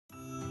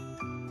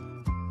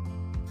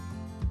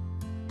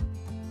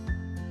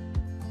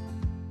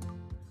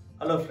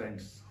Hello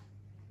friends.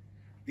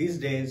 These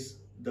days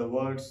the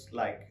words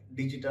like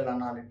digital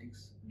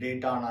analytics,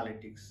 data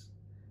analytics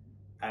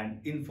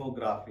and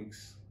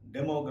infographics,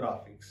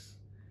 demographics,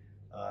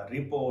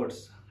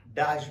 reports,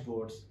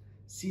 dashboards,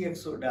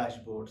 CXO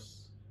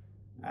dashboards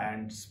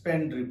and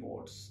spend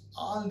reports,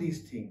 all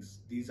these things,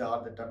 these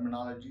are the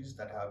terminologies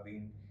that have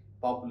been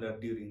popular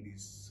during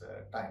these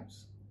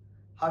times.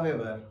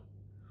 However,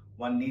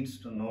 one needs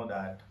to know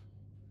that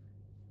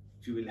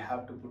you will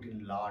have to put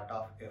in a lot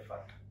of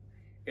effort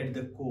at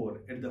the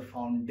core, at the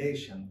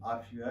foundation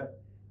of your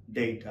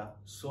data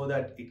so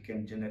that it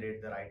can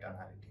generate the right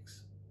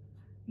analytics.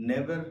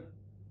 Never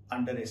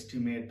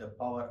underestimate the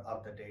power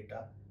of the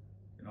data,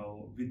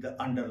 with the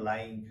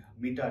underlying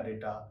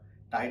metadata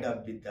tied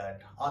up with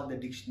that, all the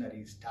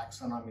dictionaries,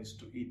 taxonomies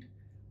to it,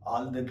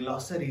 all the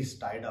glossaries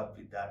tied up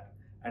with that,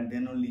 and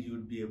then only you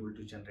would be able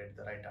to generate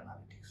the right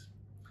analytics.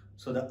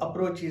 So the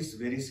approach is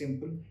very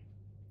simple.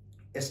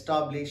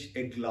 Establish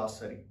a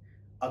glossary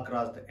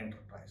across the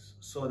enterprise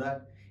so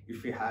that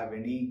if you have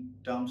any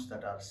terms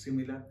that are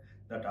similar,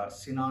 that are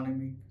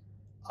synonymic,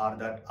 or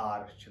that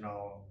are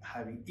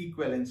having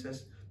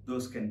equivalences,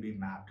 those can be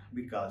mapped,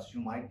 because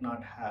you might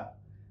not have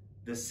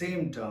the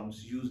same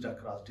terms used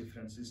across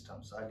different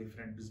systems or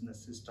different business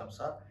systems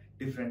or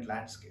different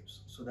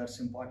landscapes. So that's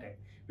important,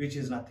 which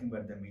is nothing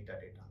but the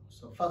metadata.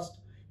 So first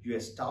you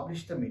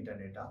establish the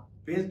metadata.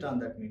 Based on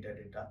that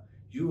metadata,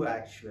 you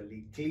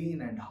actually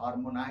clean and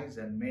harmonize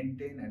and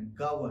maintain and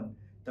govern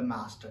the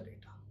master data.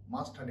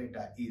 Master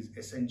data is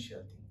essential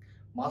thing.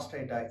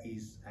 Master data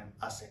is an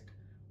asset.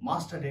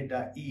 Master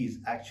data is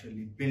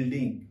actually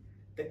building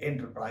the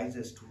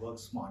enterprises to work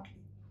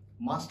smartly.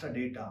 Master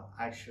data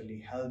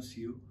actually helps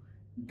you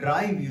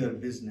drive your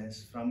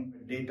business from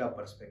a data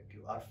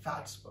perspective or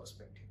facts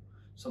perspective.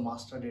 So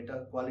master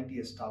data quality,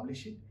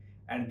 establish it,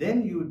 and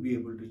then you would be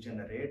able to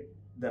generate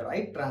the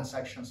right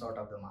transactions out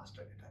of the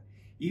master data.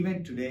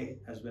 Even today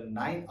as well,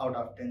 9 out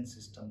of 10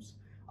 systems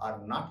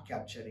are not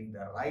capturing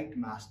the right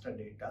master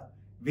data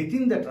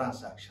within the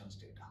transactions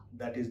data.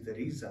 That is the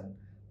reason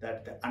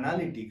that the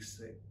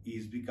analytics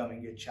is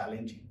becoming a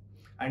challenging.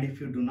 And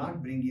if you do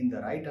not bring in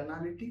the right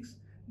analytics,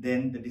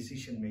 then the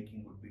decision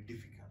making would be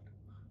difficult.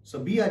 So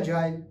be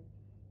agile,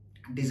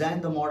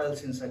 design the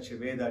models in such a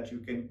way that you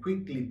can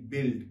quickly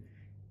build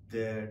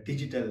the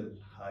digital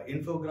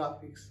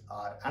infographics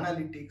or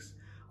analytics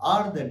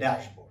or the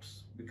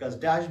dashboards, because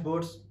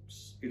dashboards,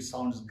 it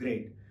sounds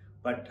great,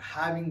 but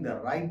having the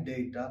right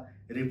data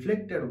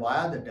reflected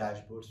via the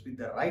dashboards with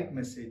the right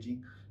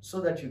messaging so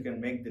that you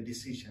can make the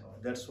decision.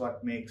 That's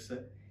what makes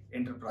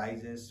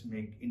enterprises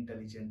make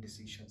intelligent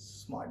decisions,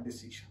 smart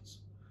decisions.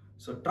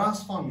 So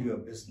transform your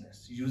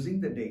business using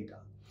the data.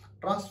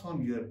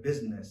 Transform your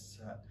business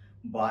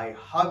by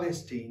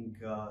harvesting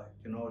a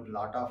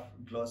lot of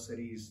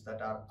glossaries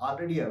that are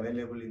already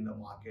available in the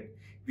market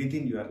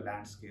within your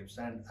landscapes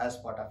and as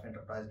part of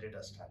enterprise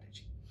data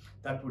strategy.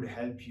 That would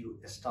help you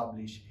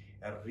establish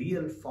a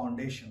real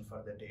foundation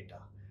for the data.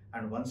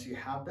 And once you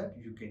have that,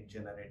 you can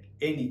generate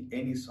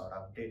any sort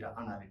of data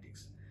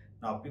analytics.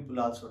 Now people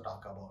also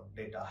talk about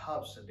data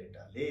hubs,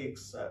 data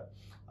lakes,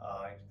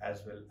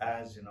 as well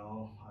as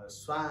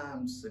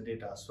swamps.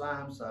 Data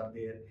swamps are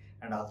there,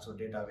 and also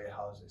data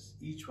warehouses.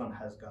 Each one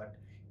has got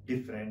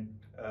different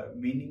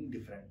meaning,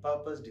 different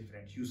purpose,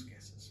 different use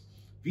cases.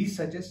 We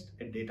suggest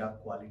a data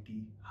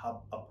quality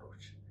hub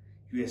approach.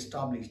 You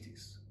establish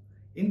this.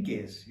 In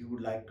case you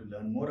would like to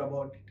learn more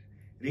about it,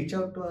 reach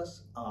out to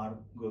us or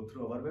go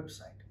through our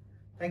website.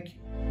 Thank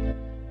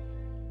you.